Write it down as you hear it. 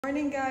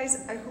Morning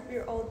guys, I hope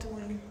you're all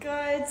doing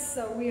good.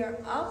 So we are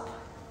up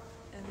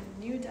in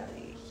New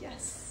Delhi.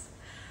 Yes,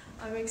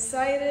 I'm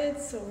excited.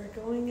 So we're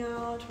going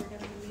out, we're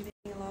gonna be meeting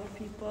a lot of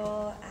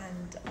people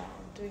and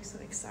doing some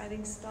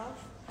exciting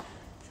stuff,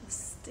 so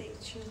stay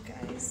tuned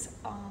guys.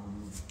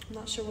 I'm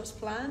not sure what's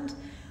planned,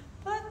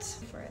 but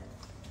for it.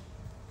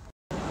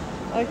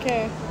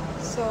 Okay,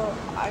 so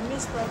I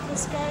missed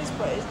breakfast guys,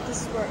 but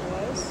this is where it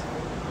was.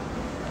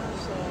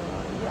 So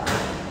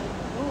yeah.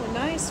 Oh,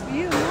 nice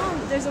view, Mom.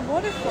 There's a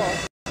waterfall.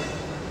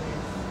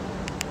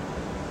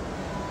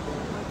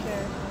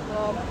 Okay,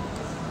 well.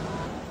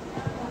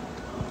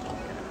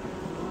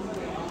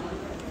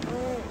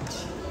 Alright.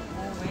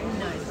 Very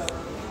nice.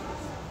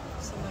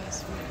 It's a nice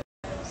view.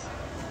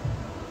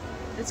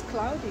 It's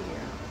cloudy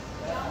here.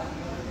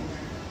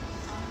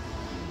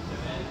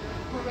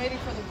 We're waiting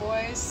for the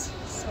boys,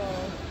 so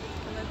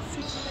let's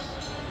see.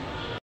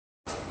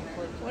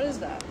 What is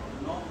that?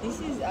 This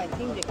is, I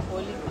think they call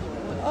it.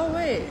 Oh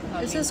wait,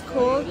 it says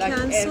call, like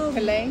cancel,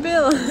 airplane.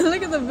 bill.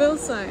 Look at the bill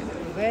sign.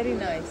 Very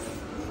nice.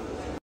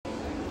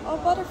 Oh,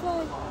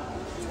 butterfly.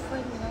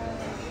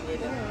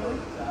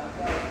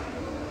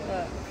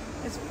 But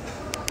It's,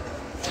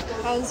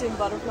 I haven't seen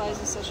butterflies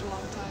in such a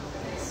long time.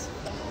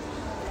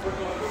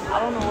 I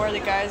don't know where the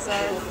guys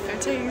are. They're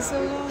taking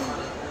so long.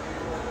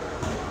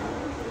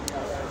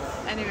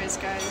 Anyways,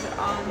 guys,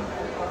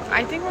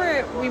 I think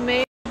we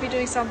may be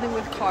doing something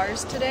with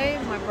cars today.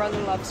 My brother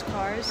loves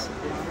cars.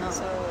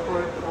 So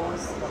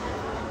propose.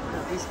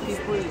 These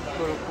people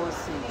propose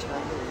to each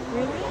other.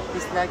 really,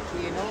 It's like,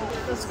 you know.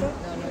 let's go.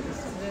 No, this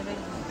is very.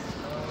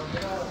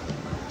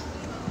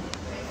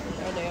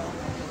 There they are.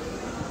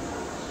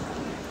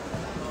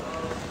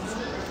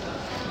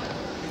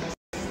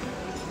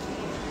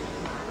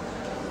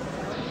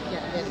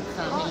 Yeah, very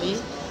family.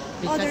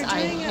 Oh, they're Because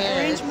I doing an heard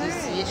arranged to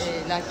see,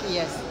 marriage. like,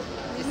 yes,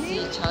 to see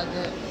each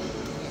other.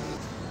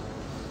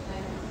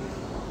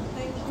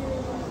 Thank you.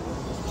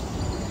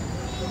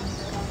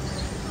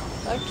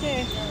 Okay.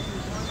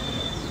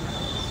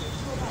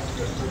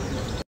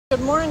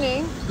 Good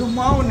morning. Good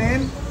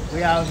morning.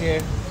 We out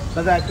here.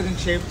 But I couldn't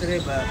shave today,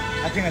 but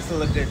I think I still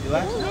look good. Do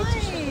I? Oh,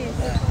 nice.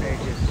 Yeah, very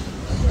good.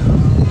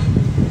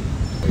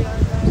 We are,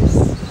 guys.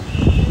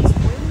 It's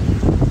windy.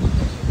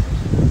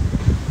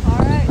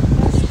 Alright,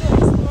 let's go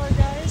explore,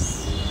 guys.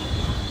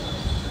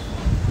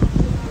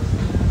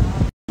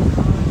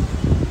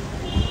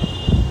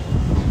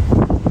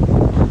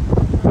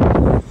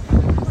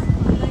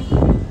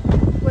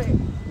 Wait,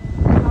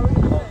 how are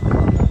we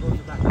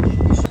going?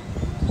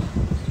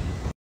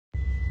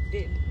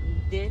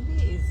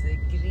 Delhi is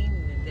green.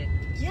 The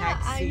Yeah,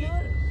 I taxi.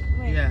 know.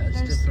 Wait, Yeah, it's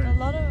there's different. a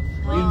lot of.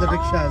 Even the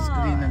rickshaw is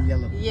green and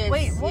yellow. Yes.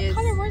 Wait, what yes.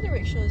 color were the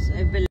rickshaws?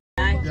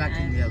 Black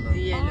and yellow.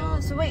 Oh,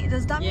 so wait,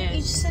 does that mean Yes.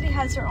 each city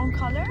has their own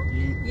color?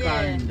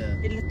 Yeah. Kinda.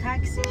 The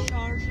taxi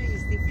Jualry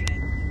is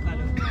different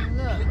color.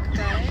 Look,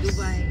 guys.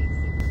 Dubai.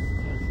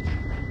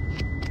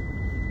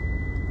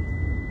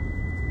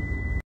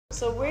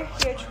 So we're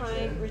here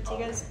trying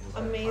Ritika's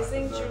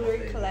amazing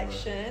jewelry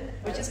collection,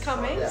 which is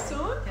coming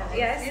soon.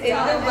 Yes, in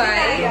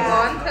Dubai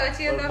on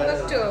 30th of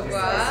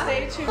October.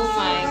 Stay tuned. Oh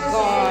my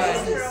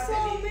god. This is so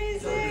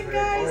amazing,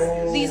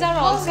 guys. These are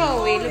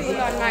also available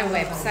on my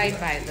website,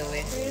 by the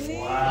way. Really?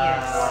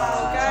 Yes.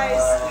 Wow,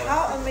 guys,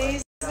 how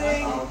amazing.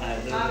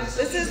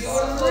 This is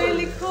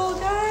really cool,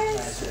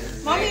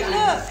 guys. Mommy,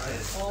 look.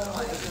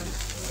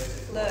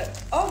 Look.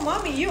 Oh,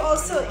 Mommy, you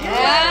also.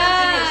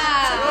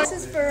 Yeah. So this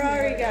is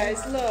Ferrari,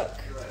 guys. Look.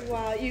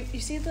 Wow. You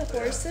see the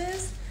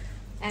horses?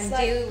 And It's do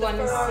like you the want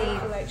to Ferrari see?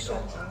 collection.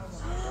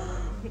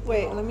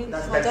 Wait, let me.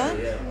 Hold on.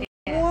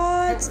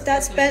 What?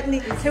 That's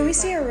Bentley. Can we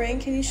see a ring?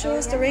 Can you show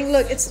us the ring?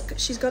 Look,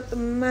 she's got the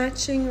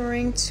matching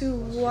ring too.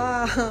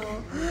 Wow.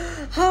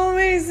 How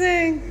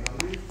amazing.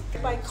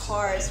 By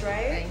cars,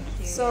 right? Thank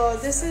you. So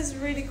this is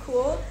really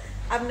cool.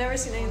 I've never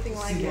seen anything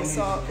like it.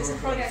 So this is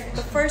probably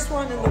the first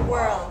one in the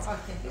world.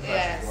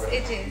 Yes,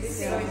 it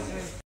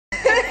is.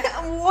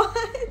 What?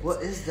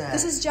 What is that?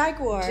 This is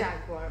Jaguar.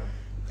 Jaguar.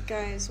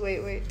 Guys,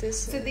 wait. This.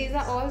 So these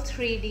are all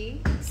 3D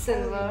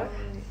silver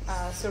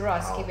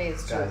Swarovski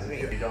based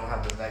jewelry. If you don't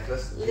have the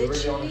necklace, you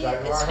really own a Literally,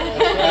 Jaguar?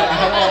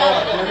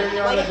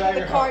 it's like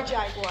the car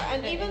Jaguar.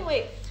 And even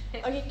wait.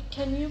 Okay,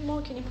 can you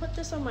put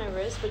this on my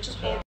wrist, but just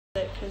hold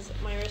it because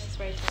my wrist is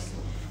very tiny.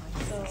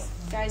 So,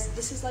 guys,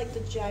 this is like the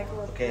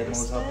Jaguar. Okay,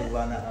 Mo's helping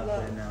Lana out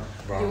Look. right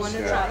now. You want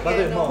to try? But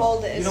Yeah, no, Mo,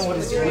 hold it. you know what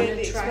It's it's doing?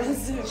 really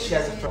expensive. She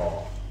has a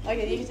troll.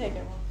 Okay, you can take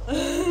it,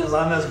 Mom.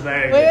 Lana's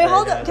very Wait, good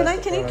hold right up. now.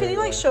 Can you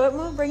like show it,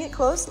 Mom? Bring it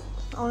close.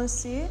 I want to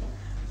see it.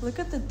 Look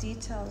at the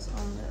details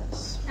on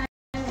this.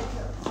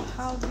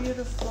 How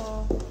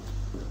beautiful.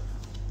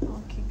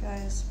 Okay,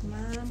 guys,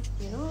 man.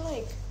 You know,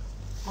 like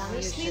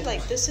honestly,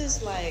 like this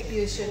is like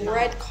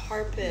red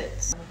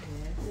carpet.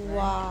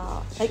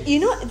 Wow. Like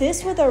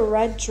this with a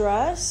red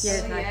dress.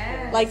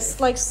 Yes.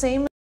 Like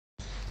same.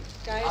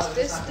 Guys,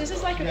 this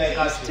is like a Yeah, I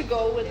got piece you. to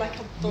go with like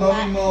a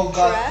black Mo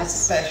got the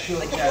dress. special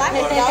Like a Jaguar.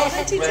 black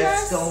velvety Red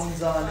dress.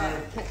 stones on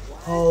it.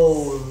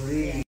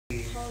 Holy.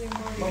 Holy moly,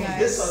 Mommy, guys.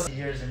 this was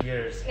years and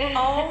years.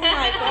 Oh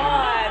my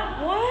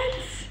god. What?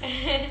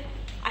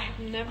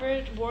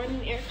 never worn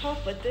an ear cuff,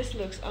 but this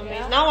looks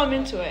amazing. Now I'm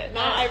into it.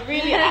 Now I'm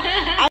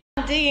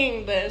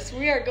digging this.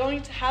 We are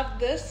going to have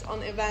this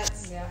on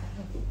events. Yeah.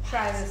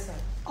 Try this one.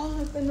 Oh,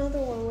 look, another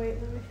one. Wait,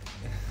 let me.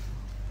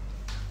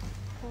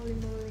 Holy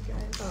moly,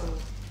 guys. Oh.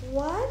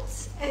 What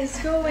is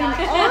going on?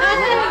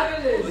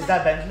 Is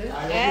that Bentley?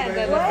 Yeah, the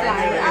Wait,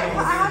 flyer. I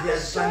have to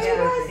show you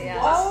guys.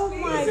 Yeah. Oh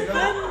my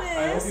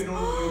goodness.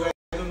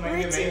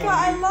 Ritika,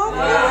 I love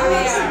it.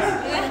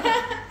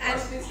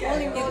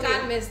 And you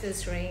can't miss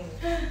this ring.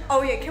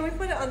 Oh yeah, can we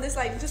put it on this?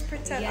 Like, just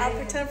pretend. Yeah, I'll yeah.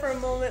 pretend for a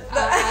moment.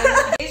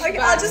 Okay,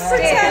 I'll just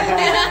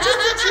pretend. Just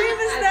the dream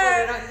is I'll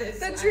there. put it on this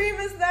The one. dream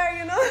is there,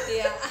 you know.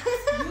 Yeah.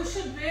 You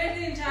should wear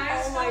the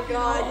entire Oh my stuff,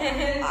 god, you know,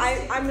 and then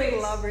I'm face. in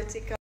love,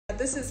 Ritika.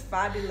 This is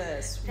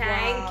fabulous.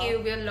 Thank Wow. you.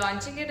 We're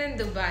launching it in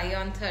Dubai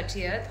on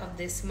 30th of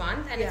this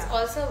month, and it's Yeah.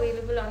 also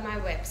available on my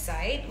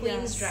website,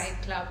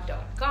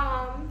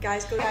 queensdriveclub.com.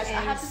 Guys,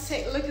 I have to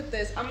take a look at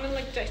this. I'm gonna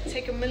like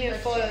take a million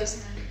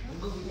photos.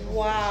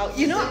 Wow,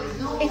 you know,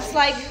 it's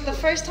like the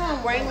first time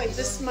I'm wearing like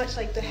this much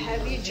like the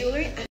heavy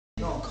jewelry, and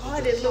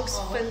God, it looks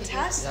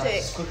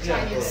fantastic. Look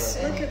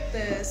at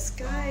this,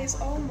 guys.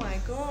 Oh my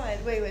God.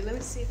 Wait, let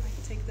me see if I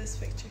can take this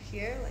picture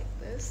here like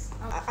this.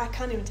 I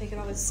can't even take it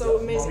off. It's so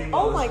amazing.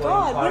 Oh my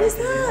God, what is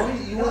that?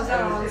 Those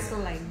are also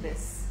like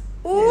this.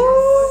 Ooh.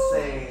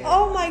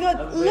 Oh my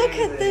God, look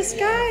at this,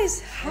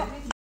 guys.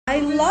 I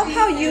love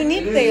how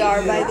unique they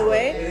are, by the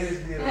way.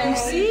 You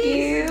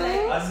see?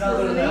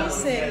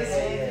 Amazing.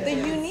 The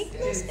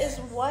uniqueness is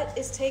what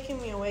is taking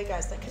me away,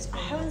 guys. Like, cause I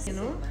haven't, you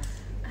know.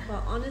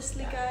 But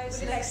honestly,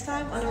 guys, next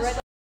time on a red.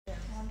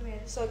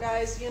 So,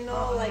 guys, you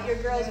know, like your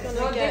girl's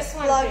gonna get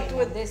plugged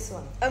with this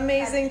one.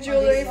 amazing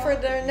jewelry for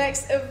their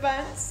next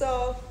event.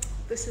 So,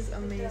 this is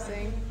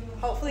amazing.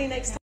 Hopefully,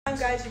 next time,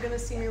 guys, you're gonna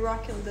see me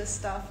rocking this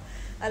stuff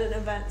at an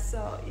event.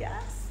 So,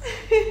 yes.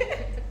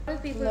 A lot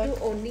of people do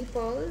only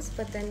pearls,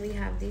 but then we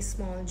have these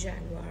small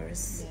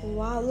Jaguars.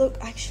 Wow, look,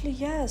 actually,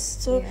 yes.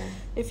 So, Yeah.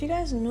 if you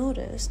guys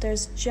notice,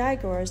 there's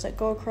Jaguars that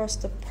go across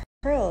the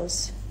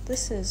pearls.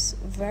 This is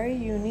very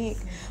unique.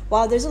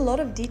 Wow, there's a lot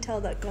of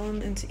detail that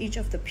gone into each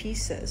of the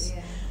pieces.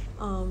 Yeah.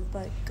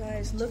 But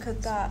guys, look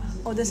at that.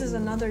 Oh, this is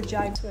another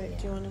Jag. Wait,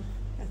 do you wanna?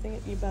 I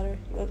think you better,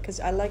 because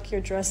I like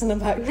your dress in the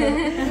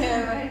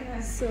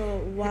background.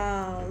 So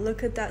wow,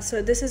 look at that.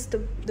 So this is the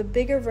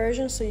bigger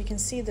version, so you can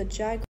see the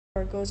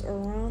Jaguar goes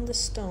around the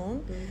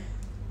stone.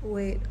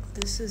 Wait,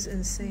 this is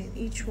insane.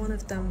 Each one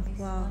of them.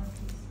 Wow.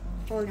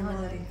 Holy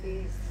moly.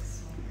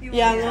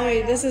 Yeah,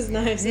 Mommy, this is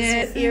nice.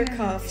 This is ear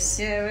cuffs.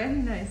 Yeah, very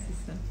nice.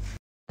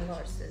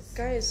 Horses.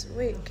 Guys,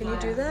 wait, can you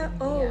do that?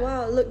 Oh, Yeah.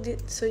 wow, look,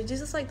 so this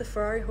is like the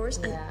Ferrari horse,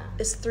 and Yeah.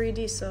 it's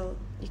 3D, so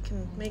you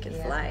can make it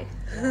Yeah. fly.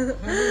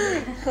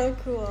 How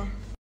cool.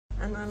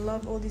 And I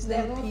love all these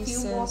There little were a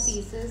pieces. few more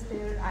pieces.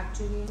 They're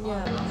actually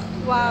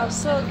Wow,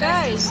 so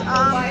guys,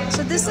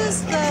 so this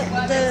is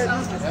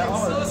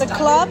the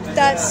club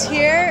that's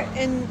here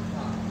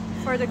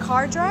for the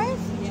car drive.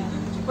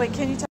 Wait,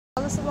 can you tell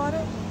us about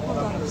it? Hold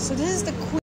on. So this is the